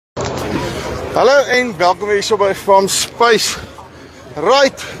Hallo en welkom weer so by FarmSpace.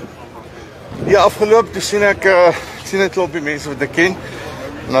 Right. Die afgeloop toe sien ek sien 'n klompie mense wat ek ken.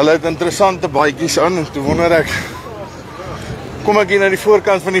 En hulle het interessante baadjies aan en toe wonder ek kom ek hier na die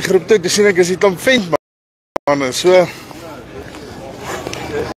voorkant van die groep toe sien ek is die klomp Fendt manne. So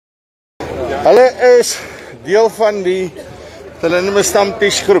hulle is deel van die Fendt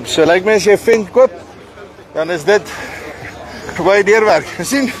Stammtisch Groep. So lyk my as jy 'n Fendt koop, dan is dit baie deurwerk.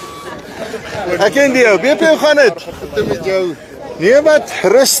 Sien? Ek ken die jou. BP, hoe gaan dit? Wat met jou? Nee, wat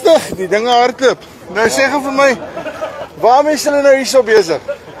rustig, die dinge hardloop. Nou sê gou vir my, waarmee is hulle nou hier so besig?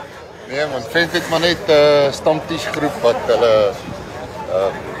 Nee man, Fendt het maar net Stammtisch Groep wat hulle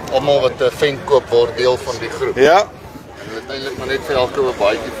almal wat 'n Fendt koop word deel van die groep. Ja. Hulle het eintlik maar net vir elke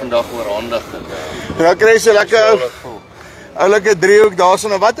baadjie vandag oorhandig en Nou kry jy so lekker oulike driehoek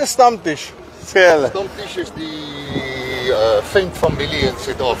daarsonder. Wat is Stammtisch? Sê hulle. Stammtisch is die Fendt familie in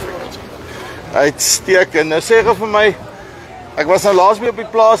Suid-Afrika. Uitstekend. Nou sê gou vir my, ek was nou laas weer op die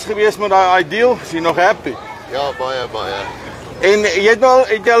plaas gewees met daai ideal, is jy nog happy? Ja, baie. En jy het al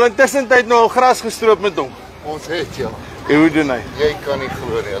intussen tyd nou al gras gestroop met hom? Ons het ja. En hoe doen hy? Jy kan nie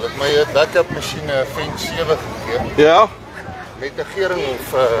glo nie. Hulle het my 'n backup masjiene Fendt 7 gegee. Ja? Met 'n gering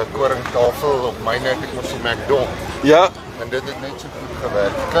of koringtafel op myne het ek mos 'n McDonald. Ja. En dit het net so goed gewerk.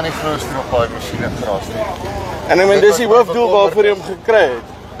 Ek kan nie glo as jy op daai masjiene gras nie. En ek meen dis die hoofdoel waarvoor jy hom gekry het.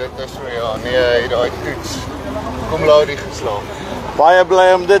 Dit is so ja, nee, hy het daai toets kom laude geslaag. Baie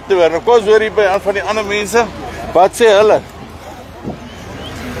bly om dit te hoor. Nou kom ons hoor hier by van die ander mense. Wat sê hulle?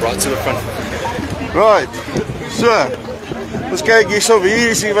 Right to the front. Right. So. Ons kyk hierso wie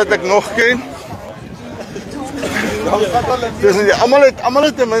is hier wat ek nog ken. Dis nie almal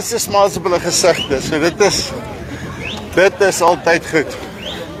het ten minste smiles op hulle gesigte. So dit is altyd goed.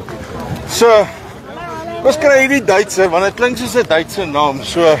 So ons kry hierdie Duitser want dit klink soos 'n Duitse naam.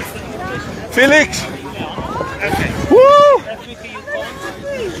 So Felix. Woo!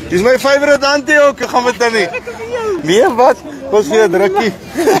 Dis my favorite auntie ook. Ek gaan met hom nie. Nee, wat? Ons gee 'n drukkie.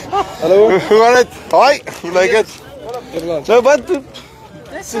 Hallo. Hoe gaan dit? Hoi, hoe lyk dit? So wat?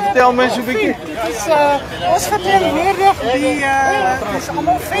 Vertel my so 'n bietjie. Ons verteenwoordig die is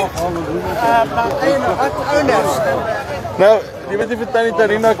almal Fendt owners. Nou, jy weet nie vir Tannie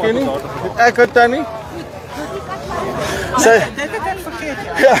Tarina ken nie? Ek het Tannie. Sy Dit het ek vergeet.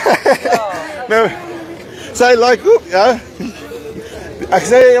 ja. Nou, sy like hoe, ja. Ek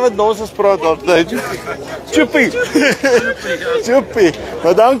sê jy wat nonsens praat altyd. Choopie. Choopie.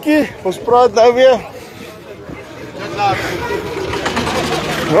 Maar dankie. Ons praat nou weer.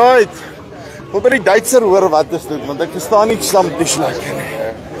 Right. Wil by die Duitser hoor wat is dit want ek verstaan nie Stammtisch lekker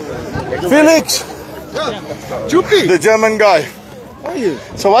nie. Felix. Choopie. The German guy. How are you?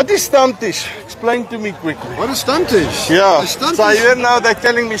 So what is Stammtisch? Explain to me quickly. What is Stammtisch? Yeah. Stammtisch. So here now they're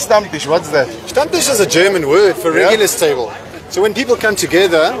telling me Stammtisch. What's that? Stammtisch is a German word for regulars table. So when people come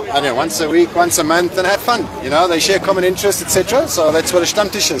together, I don't know, once a week, once a month, and have fun, you know, they share common interests, etc. So that's what a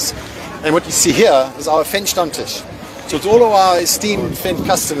Stammtisch is. And what you see here is our Fendt Stammtisch. So it's all of our esteemed Fendt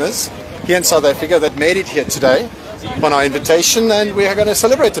customers here in South Africa that made it here today on our invitation, and we are going to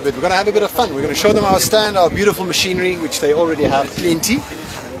celebrate a bit. We're going to have a bit of fun. We're going to show them our stand, our beautiful machinery, which they already have plenty.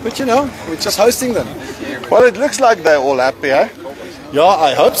 But you know, we're just hosting them. Well, it looks like they're all happy, eh? Yeah,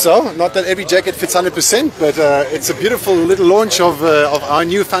 I hope so. Not that every jacket fits 100%, but it's a beautiful little launch of our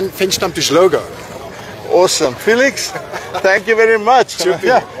new Fendt Stammtisch logo. Awesome. Felix, thank you very much.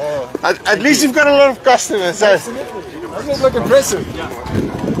 Yeah. At least you've got a lot of customers. Eh? Doesn't it look impressive?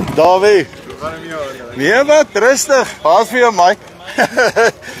 Davie. Nee, wat? Rustig. Haas vir jou, Mike.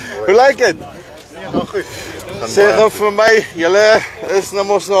 Hoe lyk dit? Nou goed. Sê gou vir my, julle is nou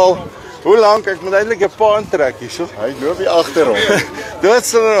mos al hoe lank? Ek moet eintlik 'n paar trek hierso. Hy loop hier agter hom. Dit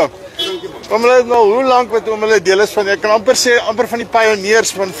sal nou. Kom hulle nou hoe lank wat hulle deel is van ek kan amper sê amper van die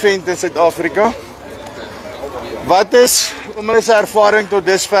pioneers van Fendt in Suid-Afrika. Wat is hulle se ervaring tot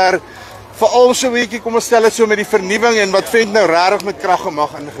dusver? Veral so 'n bietjie kom ons stel dit so met die vernuwing en wat Fendt nou regtig met krag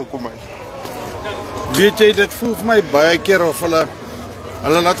gemaak ingekom het. Weet jy, dit voel vir my baie keer of hulle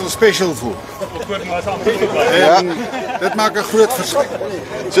laat ons special voel. En dit maak 'n groot verskil.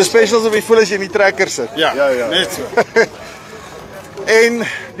 So specials of jy voel as jy in die trekker sit. Ja, net so. En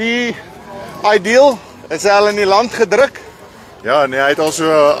die ideal is al in die land gedruk. Ja, nee, hy het al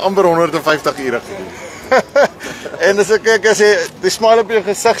so amper 150 ure gedoen. En as ek kyk as jy die smile op jou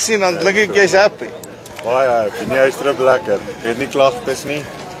gesig sien dan dink ek jy's happy. Baie happy. Nee, hy's terug lekker. Jy het nie klagtes nie.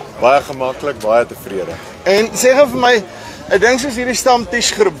 Baie gemaklik, baie tevrede. En sê gou vir my, ek dink soos hierdie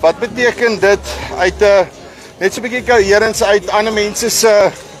Stammtisch groep, wat beteken dit uit net so 'n bietjie coherence uit ander mense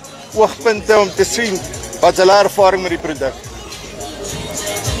se oogpunte om te sien wat hulle ervaring met die produk?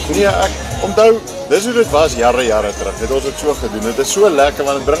 Nee, ek Onthou, dis hoe dit was jare terug. Het ons dit so gedoen. Dit is so lekker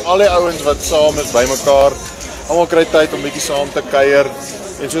want dit bring al die ouens wat saam is bymekaar. Almal kry tyd om bietjie saam te kuier.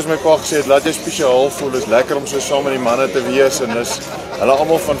 En soos my pa gesê het, laat jou spesiaal voel. Dis lekker om so saam met die manne te wees en dis hulle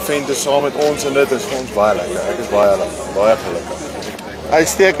almal van Fendt is saam met ons en dit is vir ons baie lekker. Ek is baie gelukkig.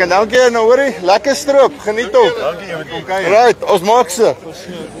 Uitstekend. Dankie nou hoorie. Lekker stroop. Geniet hom. Dankie jy met kom kuier. Right, ons maak se.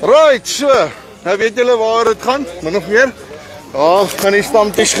 Right, so. Nou weet julle waar dit gaan? Min of meer? Ja, van die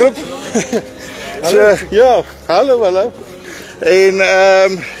Stammtisch Groep. So, ja, hallo. En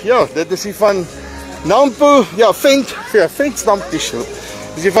ja, dit is die van Nampo, ja, Fendt Stammtisch Groep.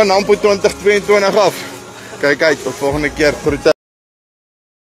 Dis die van Nampo 2022 af. Kyk uit, tot volgende keer. Groete.